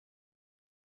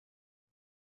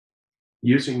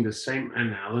Using the same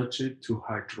analogy to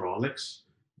hydraulics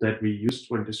that we used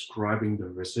when describing the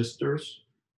resistors,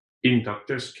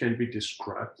 inductors can be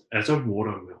described as a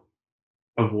watermill.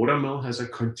 A watermill has a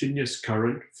continuous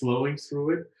current flowing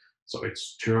through it, so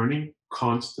it's turning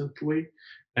constantly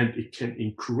and it can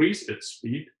increase its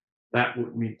speed. That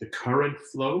would mean the current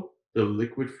flow, the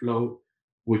liquid flow,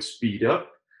 would speed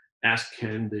up, as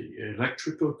can the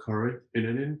electrical current in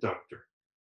an inductor.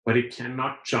 But it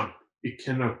cannot jump. It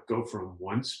cannot go from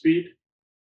one speed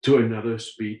to another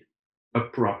speed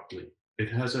abruptly.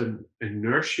 It has an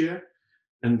inertia,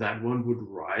 and that one would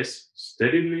rise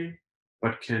steadily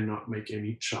but cannot make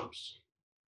any jumps.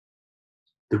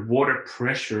 The water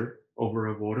pressure over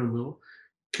a watermill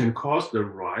can cause the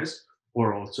rise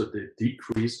or also the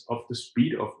decrease of the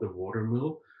speed of the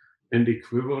watermill, and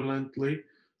equivalently,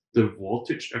 the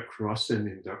voltage across an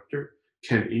inductor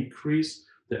can increase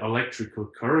the electrical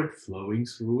current flowing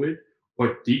through it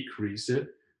or decrease it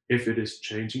if it is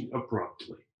changing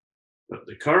abruptly. But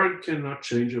the current cannot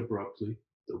change abruptly,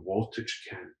 the voltage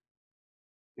can.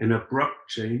 An abrupt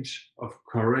change of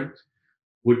current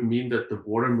would mean that the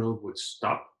watermill would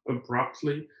stop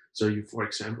abruptly. So you, for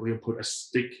example, you put a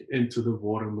stick into the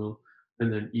watermill,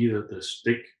 and then either the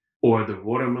stick or the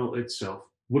watermill itself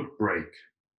would break.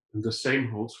 And the same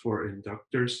holds for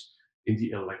inductors in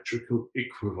the electrical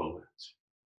equivalent.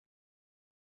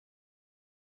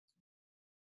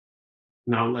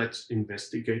 Now let's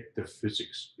investigate the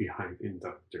physics behind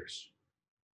inductors.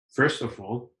 First of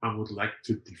all, I would like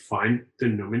to define the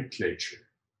nomenclature.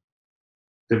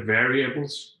 The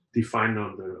variables defined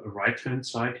on the right-hand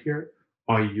side here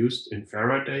are used in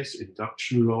Faraday's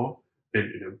induction law and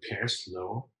in amperes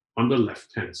law on the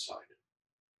left-hand side.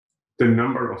 The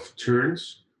number of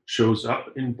turns shows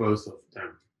up in both of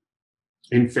them.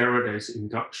 In Faraday's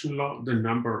induction law, the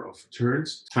number of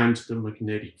turns times the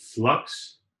magnetic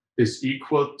flux is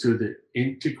equal to the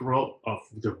integral of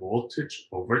the voltage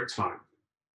over time.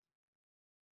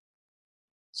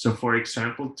 So for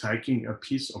example, taking a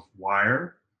piece of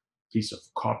wire, piece of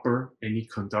copper, any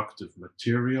conductive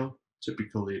material,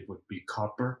 typically it would be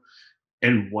copper,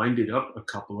 and wind it up a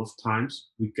couple of times,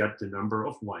 we get the number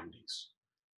of windings.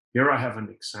 Here I have an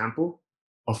example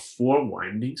of 4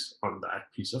 windings on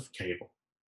that piece of cable.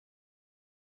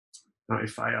 Now,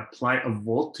 if I apply a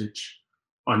voltage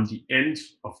on the end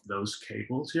of those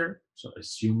cables here, so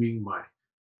assuming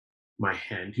my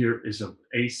hand here is an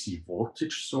AC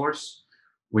voltage source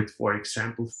with, for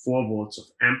example, 4 volts of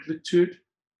amplitude,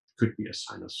 could be a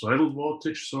sinusoidal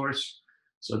voltage source.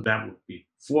 So that would be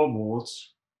 4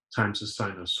 volts times a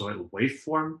sinusoidal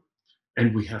waveform.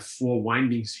 And we have 4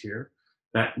 windings here.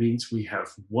 That means we have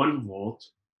 1 volt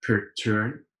per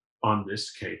turn on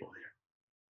this cable here.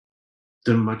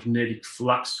 The magnetic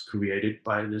flux created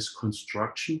by this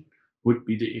construction would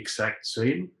be the exact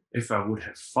same if I would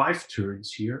have 5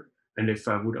 turns here and if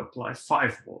I would apply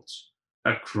 5 volts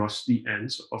across the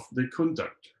ends of the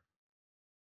conductor.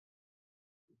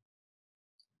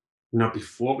 Now,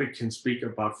 before we can speak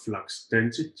about flux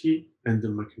density and the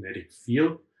magnetic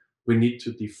field, we need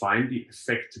to define the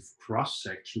effective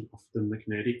cross-section of the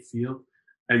magnetic field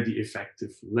and the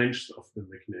effective length of the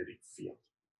magnetic field.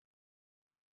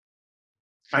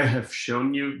 I have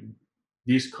shown you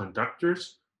these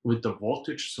conductors with the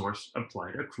voltage source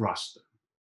applied across them.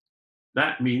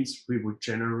 That means we would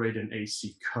generate an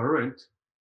AC current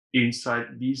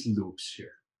inside these loops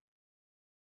here.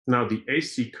 Now, the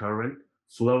AC current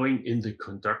flowing in the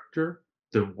conductor,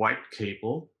 the white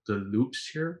cable, the loops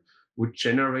here, would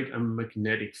generate a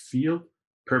magnetic field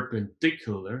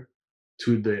perpendicular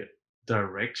to the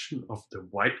direction of the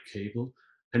white cable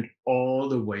and all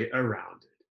the way around it.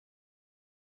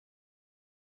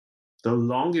 The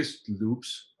longest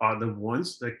loops are the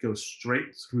ones that go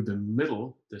straight through the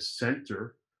middle, the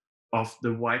center of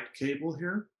the white cable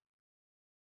here.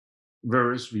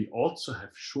 Whereas we also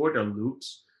have shorter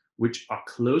loops which are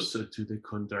closer to the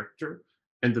conductor,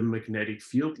 and the magnetic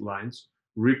field lines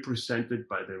represented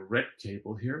by the red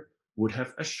cable here would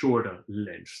have a shorter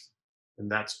length.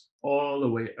 And that's all the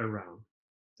way around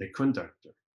the conductor.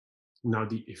 Now,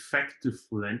 the effective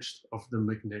length of the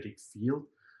magnetic field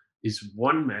is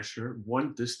one measure,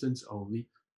 one distance only,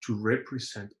 to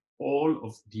represent all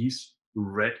of these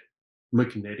red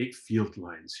magnetic field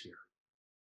lines here.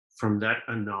 From that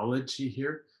analogy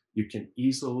here, you can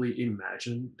easily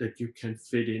imagine that you can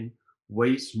fit in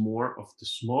ways more of the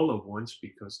smaller ones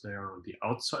because they are on the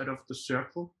outside of the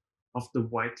circle of the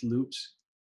white loops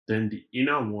than the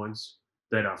inner ones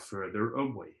that are further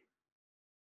away.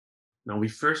 Now, we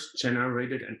first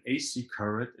generated an AC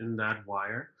current in that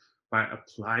wire by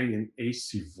applying an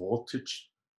AC voltage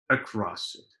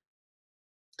across it.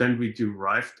 Then we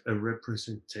derived a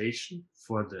representation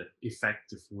for the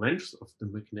effective length of the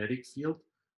magnetic field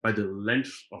by the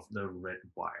length of the red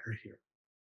wire here.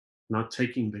 Now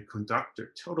taking the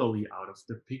conductor totally out of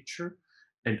the picture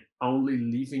and only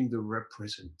leaving the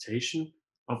representation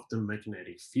of the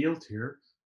magnetic field here,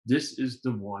 this is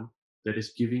the one that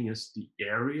is giving us the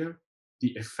area,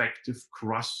 the effective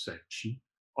cross-section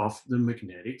of the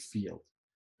magnetic field.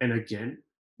 And again,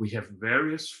 we have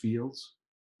various fields.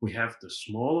 We have the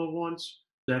smaller ones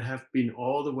that have been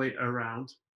all the way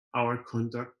around our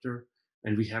conductor,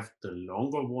 and we have the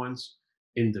longer ones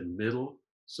in the middle.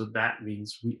 So that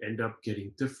means we end up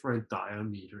getting different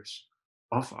diameters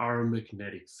of our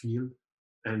magnetic field,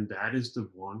 and that is the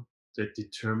one that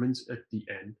determines at the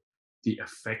end the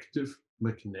effective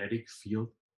magnetic field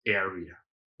area.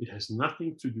 It has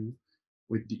nothing to do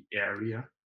with the area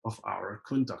of our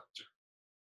conductor.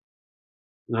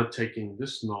 Now, taking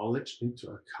this knowledge into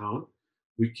account,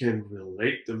 we can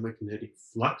relate the magnetic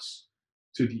flux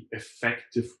to the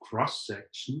effective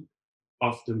cross-section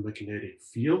of the magnetic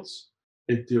fields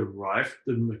and derive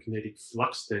the magnetic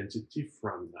flux density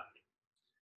from that.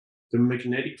 The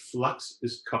magnetic flux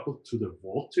is coupled to the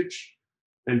voltage,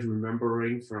 and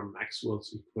remembering from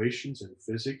Maxwell's equations in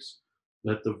physics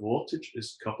that the voltage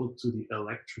is coupled to the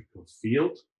electrical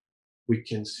field, we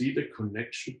can see the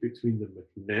connection between the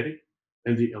magnetic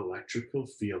and the electrical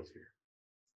field here.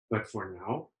 But for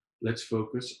now, let's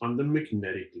focus on the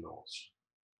magnetic laws.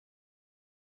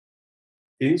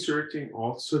 Inserting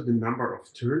also the number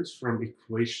of turns from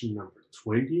equation number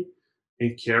 20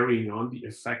 and carrying on the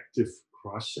effective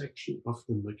cross-section of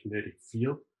the magnetic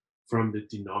field from the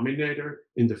denominator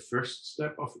in the first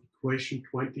step of equation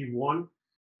 21,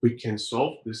 we can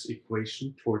solve this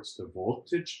equation towards the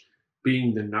voltage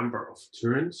being the number of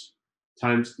turns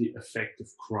times the effective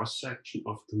cross-section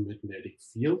of the magnetic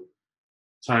field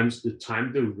times the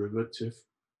time derivative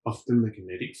of the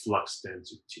magnetic flux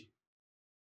density.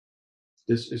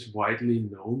 This is widely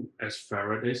known as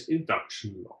Faraday's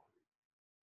induction law.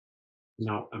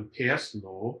 Now, Ampere's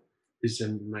law is a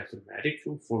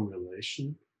mathematical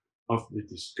formulation of the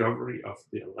discovery of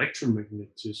the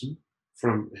electromagnetism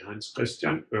from Hans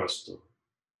Christian Ørsted.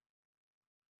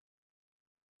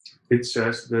 It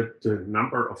says that the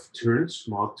number of turns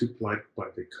multiplied by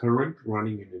the current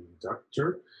running an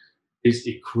inductor is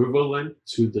equivalent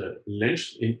to the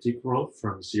length integral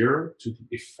from 0 to the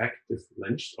effective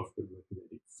length of the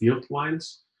magnetic field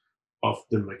lines of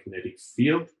the magnetic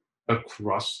field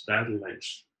across that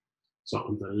length. So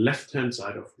on the left-hand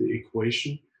side of the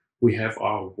equation, we have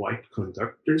our white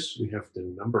conductors. We have the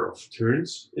number of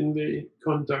turns in the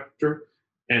conductor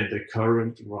and the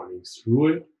current running through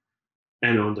it.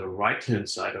 And on the right-hand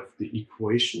side of the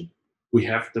equation, we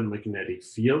have the magnetic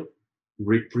field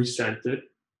represented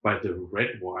by the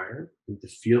red wire and the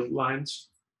field lines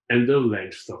and the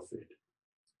length of it.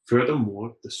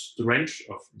 Furthermore, the strength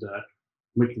of that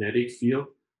magnetic field,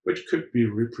 which could be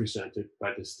represented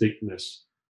by the thickness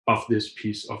of this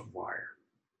piece of wire.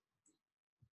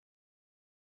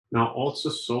 Now,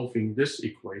 also solving this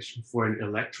equation for an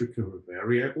electrical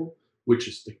variable, which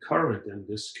is the current in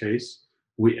this case,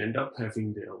 we end up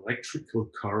having the electrical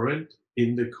current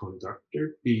in the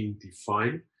conductor being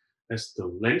defined as the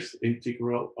length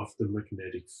integral of the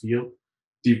magnetic field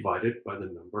divided by the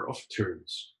number of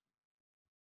turns.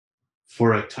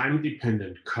 For a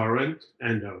time-dependent current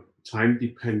and a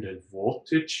time-dependent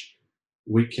voltage,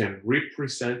 we can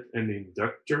represent an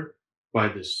inductor by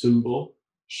the symbol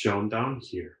shown down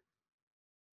here.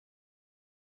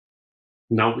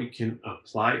 Now we can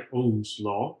apply Ohm's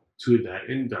law to that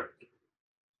inductor.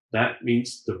 That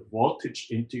means the voltage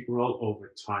integral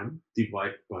over time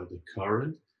divided by the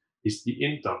current is the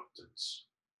inductance.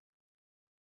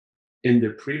 In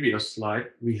the previous slide,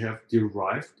 we have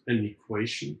derived an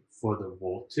equation for the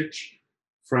voltage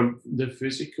from the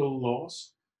physical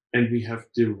laws, and we have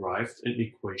derived an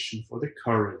equation for the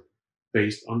current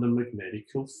based on the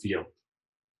magnetical field.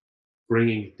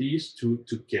 Bringing these two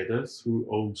together through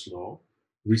Ohm's law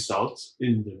results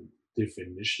in the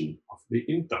definition of the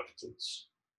inductance.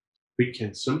 We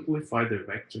can simplify the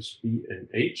vectors b and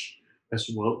h as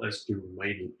well as the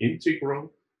remaining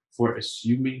integral for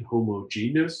assuming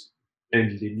homogeneous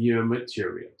and linear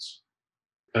materials.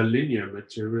 A linear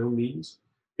material means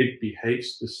it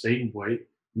behaves the same way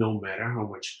no matter how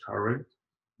much current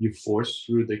you force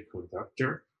through the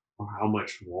conductor or how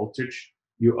much voltage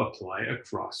you apply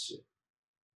across it.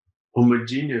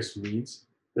 Homogeneous means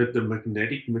that the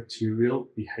magnetic material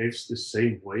behaves the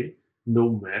same way no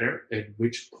matter at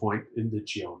which point in the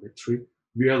geometry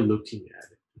we are looking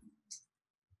at it.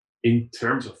 In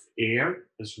terms of air,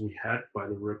 as we had by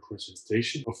the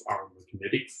representation of our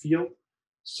magnetic field,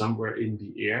 somewhere in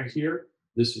the air here,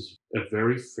 this is a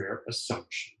very fair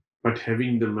assumption. But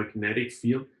having the magnetic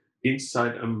field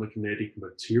inside a magnetic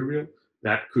material,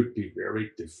 that could be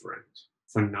very different.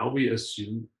 For now, we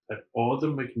assume that all the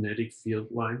magnetic field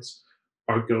lines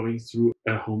are going through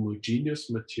a homogeneous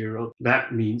material.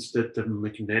 That means that the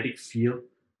magnetic field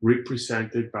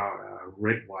represented by a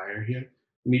red wire here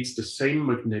meets the same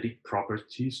magnetic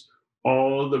properties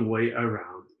all the way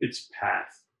around its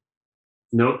path.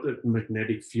 Note that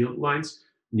magnetic field lines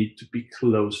need to be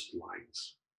closed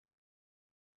lines.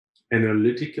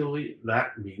 Analytically,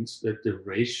 that means that the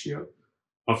ratio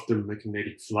of the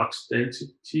magnetic flux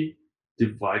density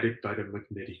divided by the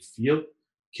magnetic field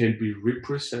can be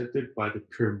represented by the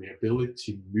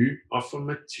permeability mu of a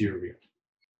material,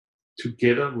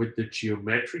 together with the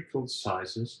geometrical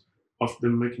sizes of the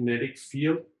magnetic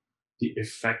field, the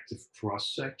effective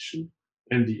cross-section,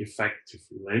 and the effective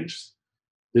length.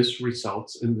 This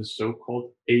results in the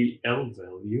so-called AL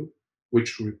value,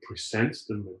 which represents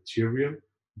the material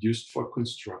used for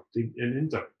constructing an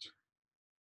inductor.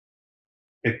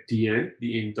 At the end,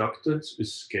 the inductance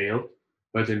is scaled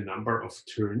by the number of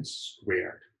turns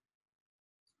squared.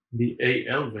 The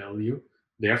AL value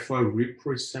therefore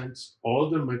represents all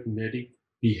the magnetic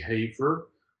behavior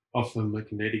of a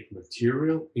magnetic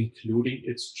material, including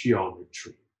its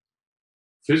geometry.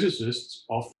 Physicists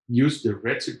often use the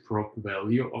reciprocal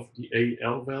value of the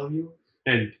AL value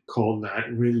and call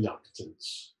that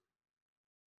reluctance.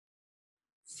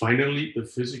 Finally, the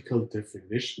physical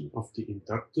definition of the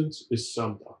inductance is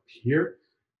summed up here,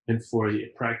 and for a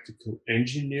practical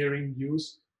engineering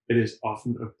use, it is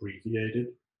often abbreviated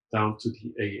down to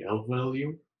the AL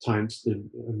value times the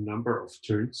number of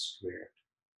turns squared.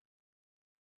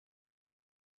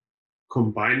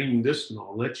 Combining this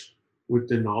knowledge with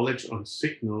the knowledge on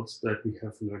signals that we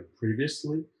have learned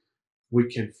previously, we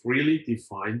can freely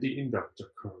define the inductor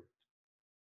current.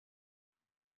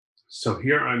 So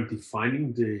here I'm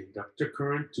defining the inductor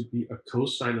current to be a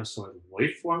cosinusoidal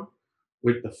waveform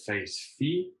with the phase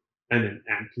phi and an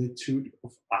amplitude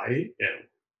of IL.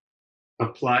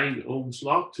 Applying Ohm's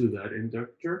law to that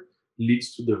inductor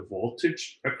leads to the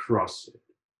voltage across it,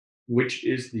 which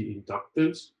is the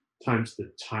inductance times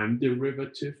the time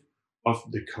derivative of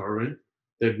the current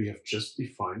that we have just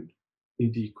defined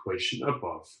in the equation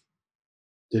above.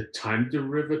 The time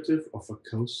derivative of a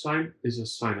cosine is a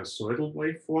sinusoidal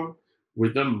waveform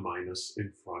with a minus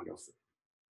in front of it.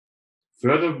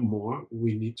 Furthermore,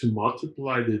 we need to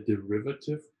multiply the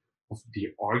derivative of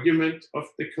the argument of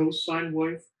the cosine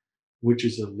wave, which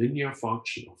is a linear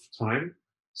function of time.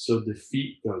 So the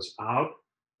phi goes out,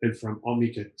 and from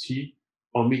omega t,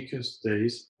 omega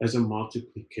stays as a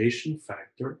multiplication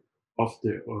factor of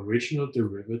the original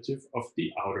derivative of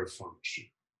the outer function.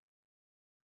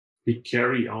 We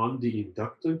carry on the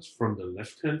inductance from the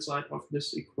left-hand side of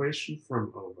this equation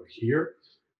from over here,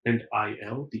 and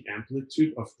IL, the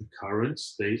amplitude of the current,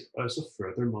 stays as a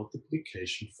further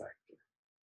multiplication factor.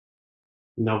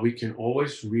 Now we can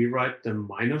always rewrite the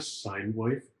minus sine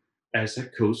wave as a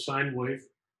cosine wave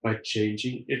by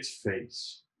changing its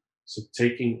phase. So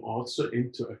taking also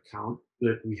into account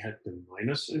that we had the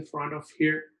minus in front of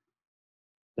here,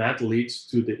 that leads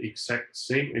to the exact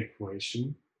same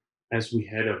equation as we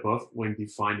had above when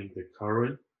defining the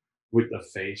current with a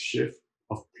phase shift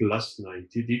of plus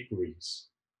 90 degrees.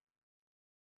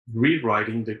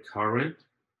 Rewriting the current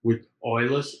with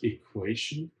Euler's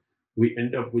equation, we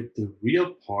end up with the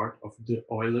real part of the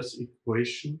Euler's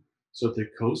equation, so the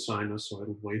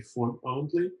cosinusoidal waveform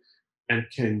only, and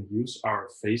can use our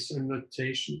phasor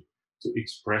notation to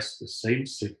express the same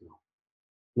signal.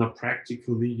 Now,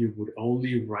 practically, you would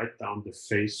only write down the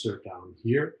phasor down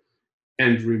here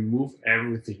and remove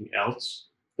everything else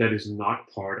that is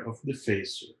not part of the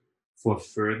phasor for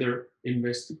further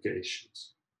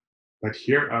investigations. But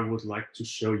here I would like to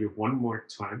show you one more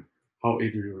time how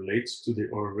it relates to the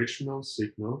original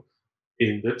signal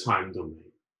in the time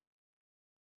domain.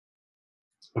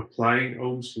 Applying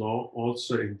Ohm's law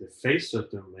also in the phasor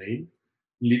domain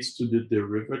leads to the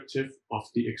derivative of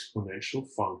the exponential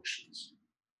functions.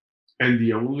 And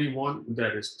the only one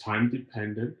that is time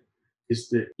dependent is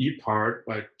the e powered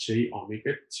by j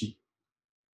omega t.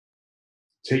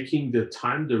 Taking the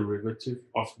time derivative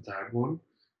of that one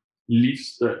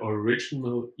leaves the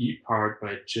original e powered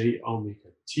by j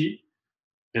omega t,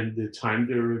 and the time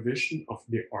derivation of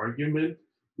the argument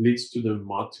leads to the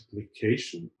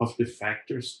multiplication of the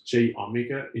factors j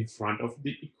omega in front of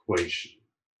the equation.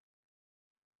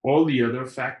 All the other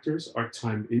factors are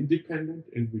time independent,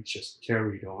 and we just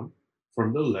carried on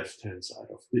from the left-hand side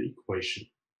of the equation.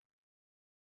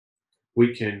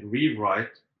 we can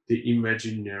rewrite the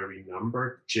imaginary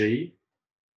number j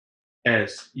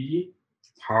as e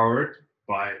powered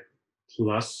by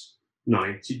plus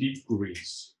 90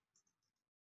 degrees.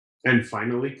 And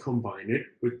finally combine it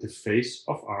with the phase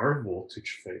of our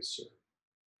voltage phasor.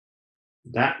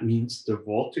 That means the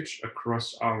voltage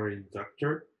across our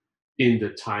inductor in the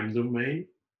time domain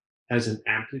has an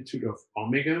amplitude of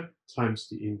omega times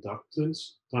the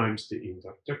inductance times the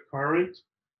inductor current,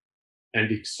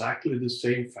 and exactly the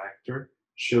same factor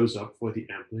shows up for the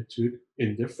amplitude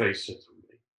in the phasor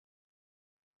domain.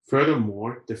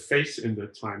 Furthermore, the phase in the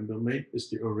time domain is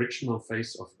the original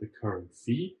phase of the current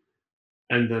phi,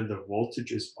 and then the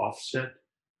voltage is offset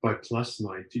by plus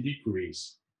 90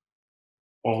 degrees,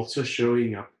 also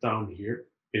showing up down here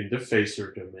in the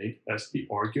phasor domain as the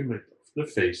argument of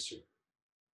the phasor.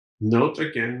 Note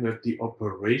again that the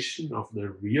operation of the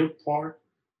real part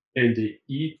and the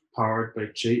e powered by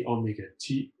j omega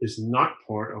t is not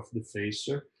part of the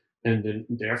phasor and then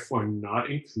therefore not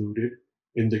included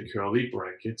in the curly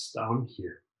brackets down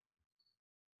here.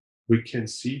 We can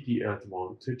see the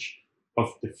advantage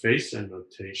of the phasor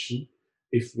notation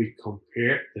if we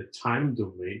compare the time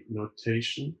domain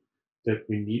notation that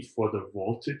we need for the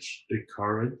voltage, the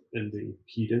current, and the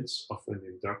impedance of an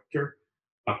inductor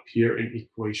up here in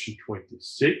equation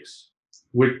 26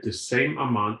 with the same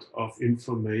amount of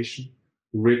information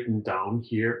written down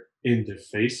here in the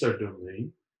phasor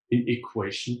domain in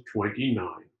equation 29.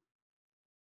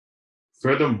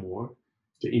 Furthermore,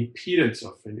 the impedance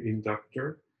of an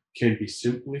inductor can be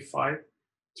simplified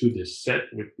to the set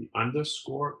with the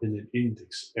underscore and an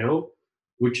index L,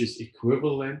 which is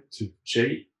equivalent to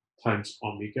J times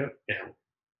omega L.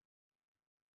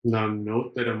 Now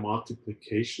note that a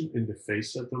multiplication in the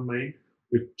phasor domain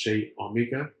with J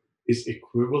omega is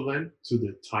equivalent to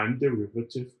the time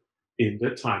derivative in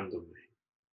the time domain.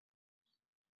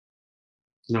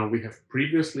 Now we have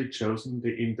previously chosen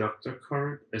the inductor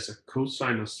current as a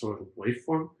cosinusoidal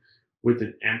waveform with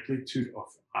an amplitude of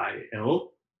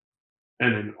IL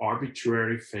and an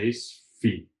arbitrary phase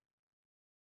phi,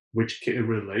 which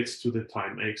relates to the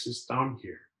time axis down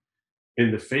here.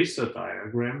 In the phasor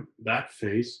diagram, that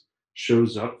phase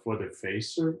shows up for the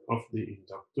phasor of the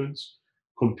inductance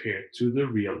compared to the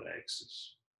real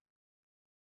axis.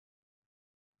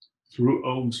 Through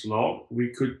Ohm's law, we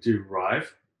could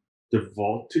derive the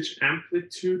voltage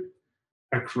amplitude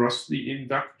across the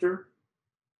inductor,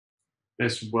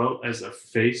 as well as a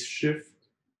phase shift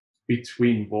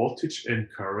between voltage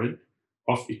and current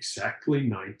of exactly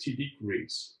 90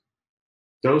 degrees.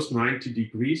 Those 90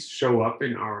 degrees show up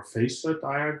in our phasor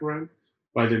diagram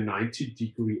by the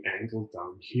 90-degree angle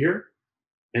down here.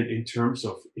 And in terms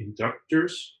of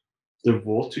inductors, the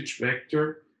voltage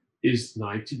vector is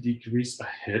 90 degrees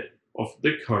ahead of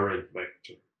the current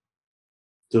vector.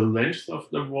 The length of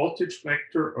the voltage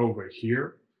vector over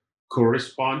here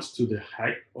corresponds to the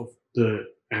height of the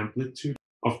amplitude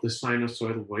of the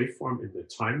sinusoidal waveform in the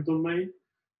time domain,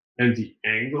 and the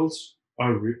angles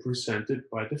are represented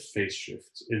by the phase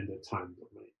shifts in the time domain.